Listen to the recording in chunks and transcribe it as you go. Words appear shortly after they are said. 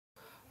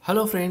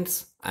Hello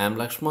friends, I am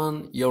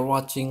Lakshman. You're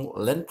watching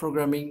Learn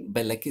Programming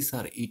by Lucky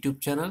Sir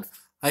YouTube channel.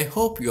 I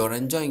hope you are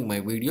enjoying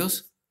my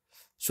videos.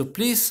 So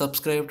please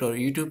subscribe to our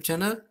YouTube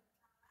channel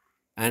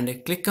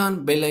and click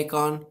on bell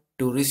icon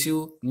to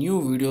receive new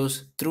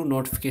videos through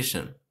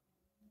notification.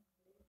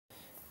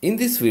 In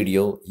this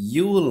video,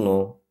 you will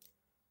know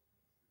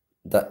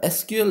the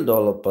SQL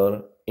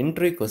developer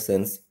entry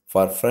questions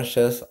for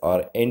freshers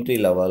or entry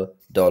level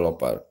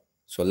developer.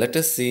 So let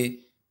us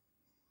see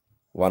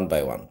one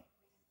by one.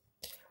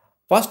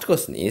 First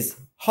question is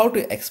how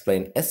to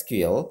explain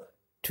SQL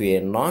to a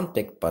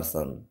non-tech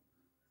person.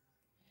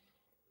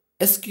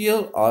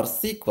 SQL or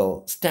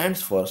SQL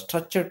stands for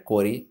Structured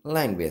Query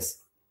Language.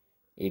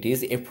 It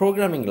is a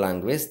programming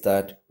language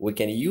that we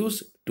can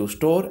use to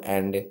store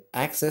and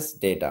access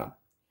data.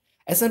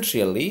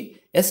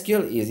 Essentially,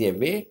 SQL is a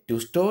way to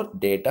store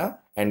data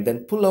and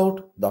then pull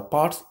out the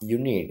parts you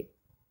need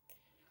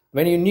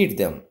when you need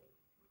them.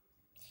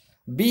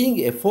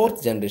 Being a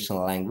fourth generation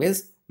language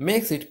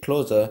makes it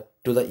closer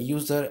to the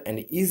user and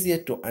easier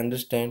to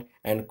understand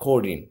and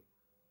code in.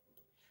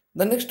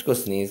 The next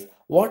question is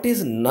what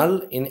is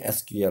null in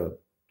SQL?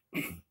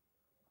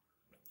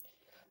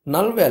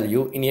 Null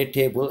value in a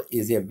table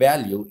is a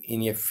value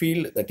in a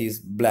field that is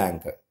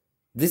blank.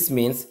 This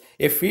means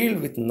a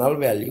field with null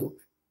value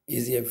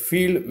is a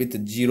field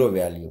with zero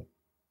value.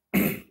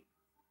 The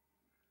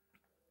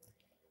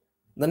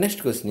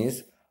next question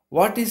is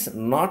what is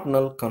not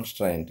null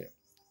constraint?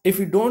 If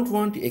you don't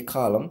want a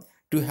column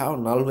to have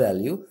null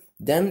value,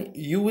 then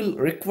you will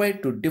require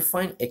to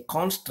define a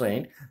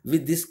constraint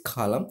with this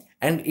column,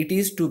 and it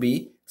is to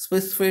be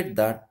specified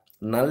that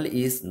null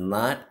is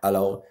not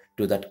allowed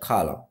to that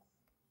column.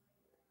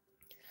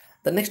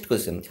 The next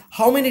question,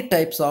 how many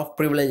types of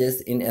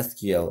privileges in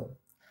SQL?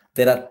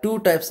 There are two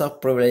types of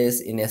privileges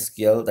in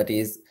SQL, that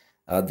is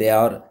they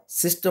are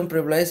system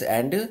privilege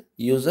and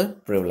user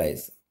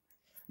privilege.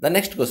 The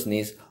next question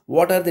is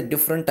what are the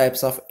different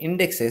types of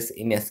indexes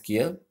in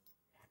SQL?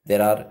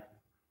 There are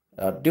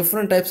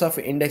different types of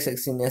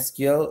indexes in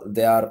SQL.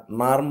 They are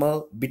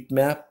normal,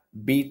 bitmap,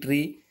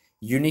 B-tree,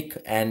 unique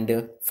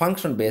and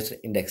function based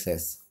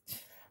indexes.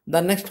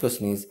 The next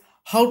question is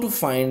how to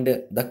find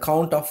the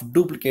count of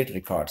duplicate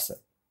records.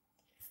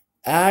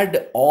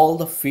 Add all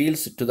the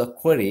fields to the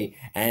query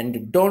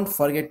and don't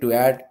forget to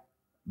add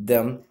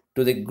them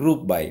to the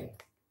group by.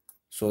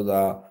 So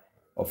the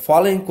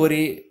following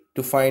query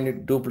to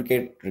find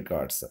duplicate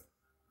records.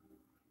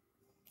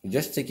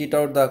 Just check it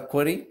out the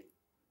query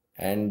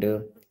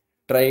and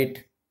try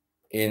it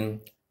in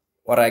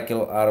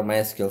Oracle or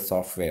MySQL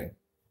software.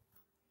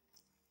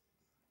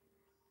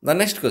 The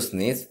next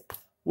question is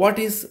what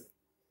is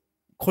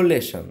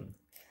collation?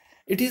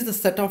 It is the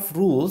set of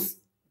rules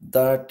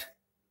that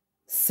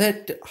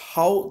set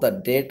how the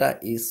data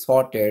is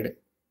sorted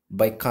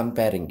by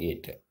comparing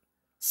it,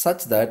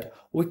 such that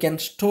we can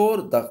store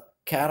the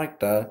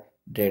character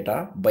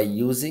data by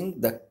using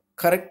the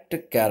correct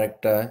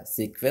character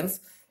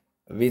sequence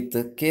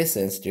with case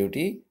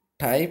sensitivity,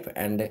 type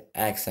and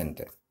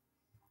accent.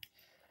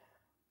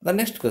 The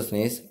next question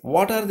is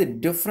what are the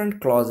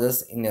different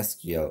clauses in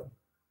SQL?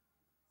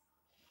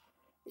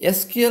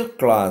 SQL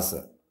clause.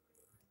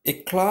 A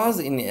clause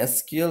in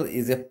SQL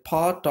is a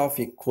part of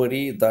a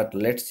query that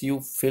lets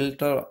you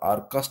filter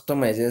or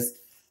customizes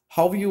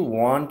how you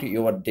want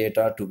your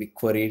data to be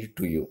queried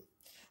to you.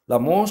 The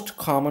most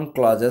common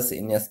clauses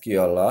in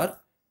SQL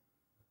are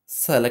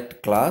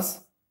select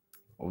clause,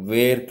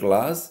 where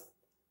clause,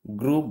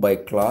 group by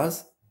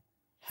clause,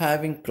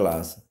 having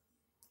clause.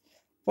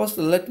 First,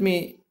 let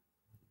me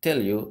tell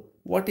you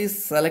what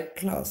is select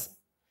clause.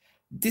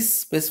 This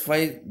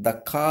specifies the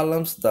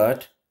columns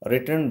that are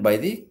returned by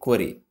the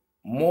query,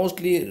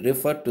 mostly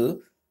refer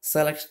to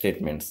select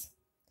statements.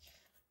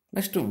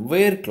 Next,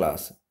 where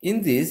clause.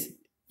 In this,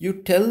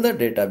 you tell the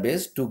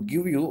database to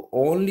give you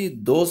only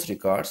those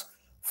records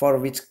for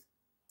which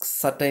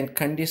certain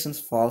conditions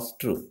falls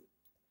true.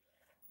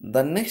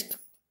 The next,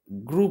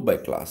 group by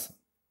clause.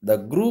 The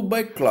group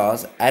by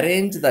clause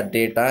arrange the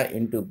data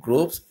into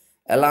groups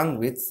along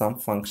with some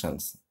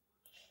functions.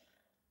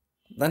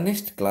 The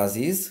next class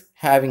is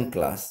having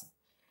class.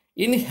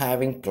 In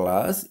having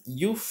class,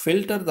 you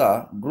filter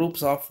the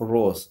groups of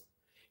rows.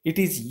 It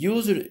is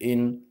used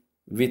in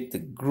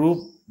with group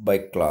by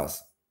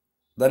class.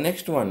 The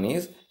next one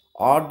is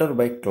order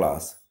by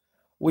class.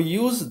 We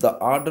use the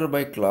order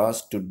by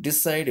class to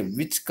decide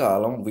which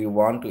column we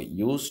want to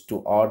use to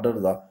order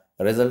the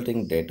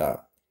resulting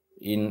data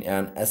in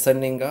an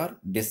ascending or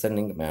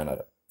descending manner.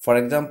 For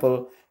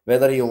example,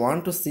 whether you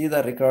want to see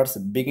the records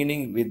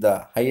beginning with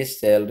the highest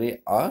salary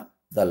or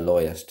the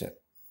lowest.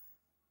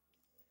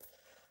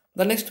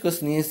 The next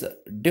question is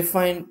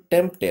define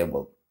temp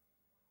table.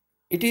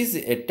 It is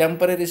a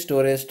temporary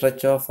storage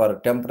structure for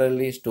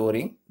temporarily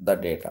storing the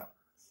data.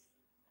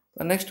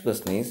 The next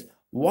question is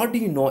what do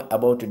you know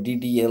about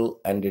DDL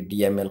and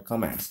DML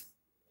commands?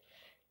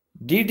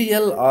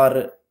 DDL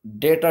or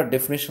data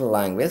definition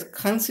language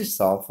consists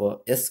of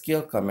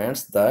SQL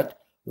commands that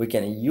we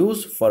can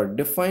use for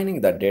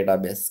defining the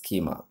database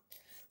schema.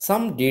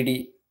 Some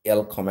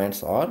DDL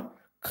commands are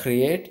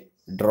create,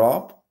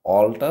 drop,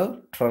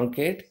 alter,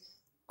 truncate,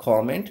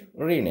 comment,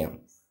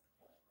 rename.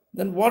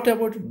 Then what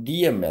about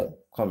DML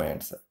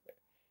commands?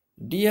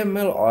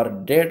 DML or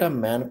data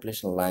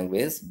manipulation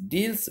language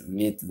deals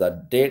with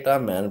the data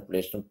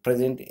manipulation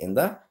present in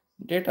the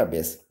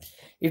database.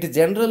 It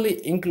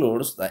generally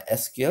includes the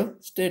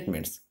SQL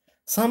statements.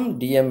 Some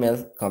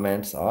DML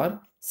commands are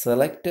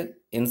select,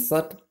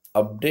 insert,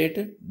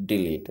 update,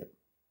 delete.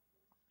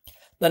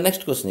 The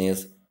next question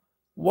is,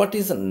 what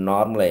is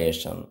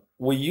normalization?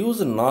 We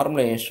use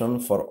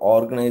normalization for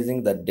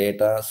organizing the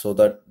data so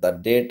that the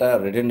data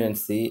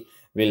redundancy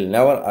will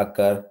never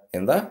occur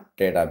in the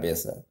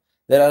database.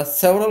 There are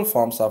several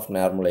forms of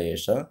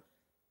normalization.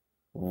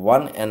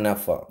 One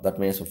NF, that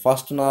means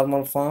first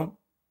normal form,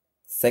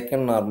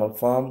 second normal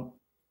form.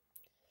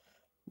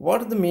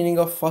 What is the meaning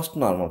of first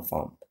normal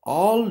form?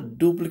 All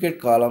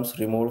duplicate columns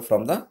removed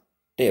from the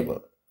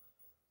table.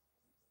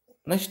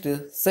 Next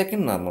is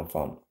second normal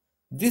form.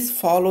 This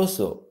follows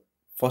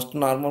first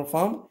normal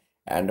form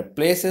and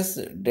places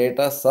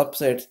data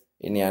subsets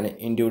in an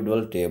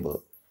individual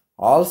table.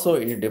 Also,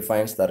 it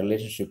defines the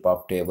relationship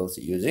of tables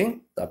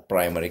using the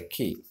primary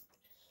key.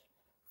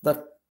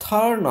 The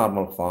third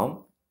normal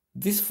form.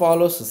 This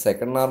follows the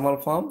second normal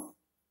form.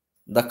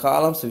 The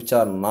columns which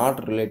are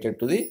not related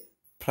to the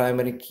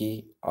primary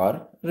key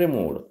are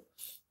removed.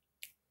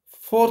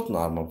 Fourth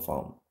normal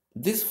form.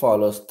 This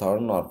follows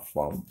third normal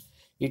form.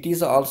 It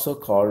is also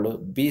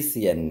called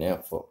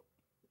BCNF,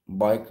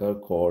 Baker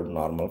Code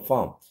Normal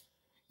Form.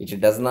 It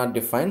does not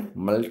define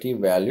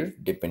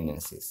multi-valued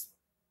dependencies.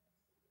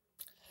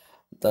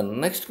 The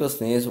next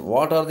question is,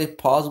 what are the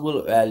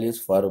possible values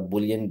for a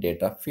Boolean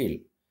data field?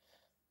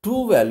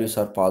 Two values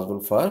are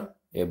possible for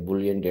a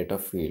Boolean data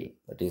field.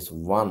 That is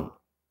 1,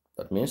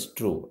 that means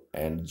true,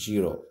 and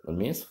 0, that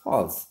means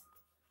false.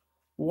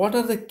 What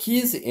are the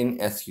keys in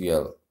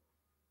SQL?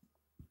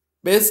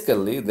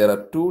 Basically, there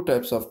are two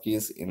types of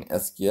keys in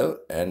SQL,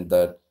 and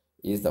that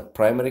is the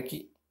primary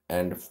key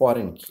and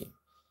foreign key.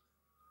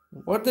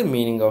 What the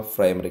meaning of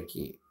primary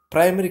key?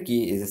 Primary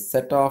key is a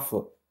set of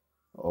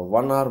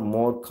one or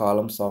more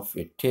columns of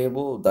a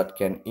table that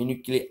can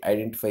uniquely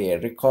identify a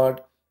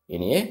record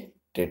in a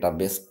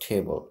database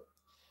table.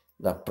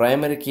 The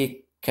primary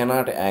key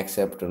cannot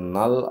accept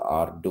null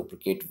or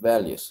duplicate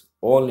values.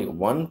 Only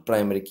one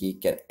primary key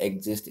can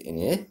exist in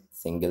a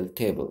single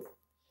table.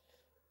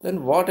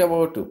 Then what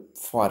about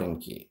foreign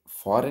key?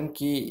 Foreign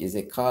key is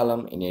a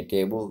column in a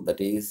table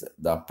that is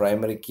the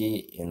primary key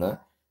in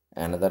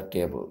another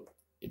table.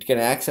 It can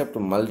accept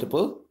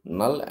multiple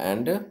null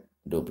and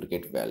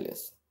duplicate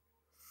values.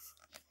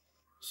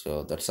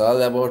 So that's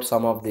all about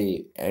some of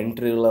the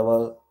entry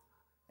level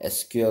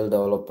SQL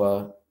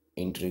developer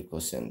interview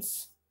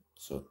questions.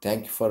 So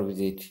thank you for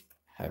visit.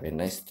 Have a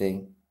nice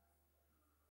day.